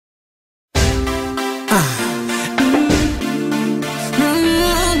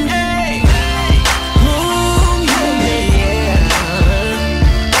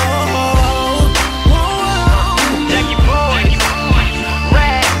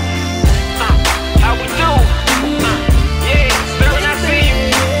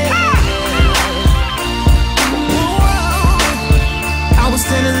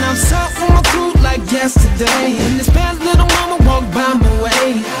Yesterday, and this bad little mama walked by my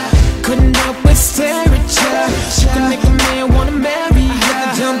way. Couldn't help but stare at ya. She could make a man wanna marry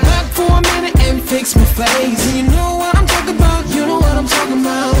ya. Jump back for a minute and fix my face. And you know what I'm talking about, you know what I'm talking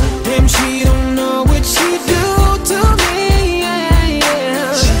about. Damn, she don't know what she do to me,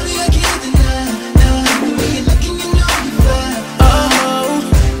 yeah. Surely I can't deny, now I like the way you're looking, you know you fly. Oh,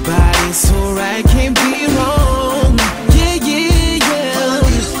 body's so right, can't be wrong. Yeah, yeah, yeah. All I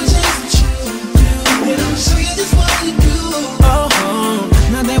need is one chance with you. I'ma show you just what you do. Oh,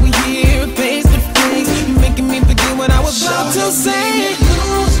 now that we here face to face, you're making me forget what I was about to say.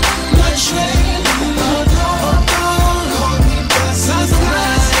 Lose my train, hold me by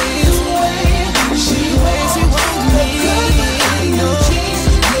surprise. She waits, she wants me. I know it's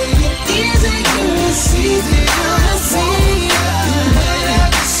easy to see,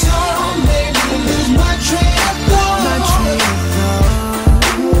 so maybe lose my train of thought.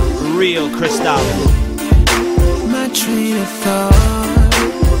 Real Crystal.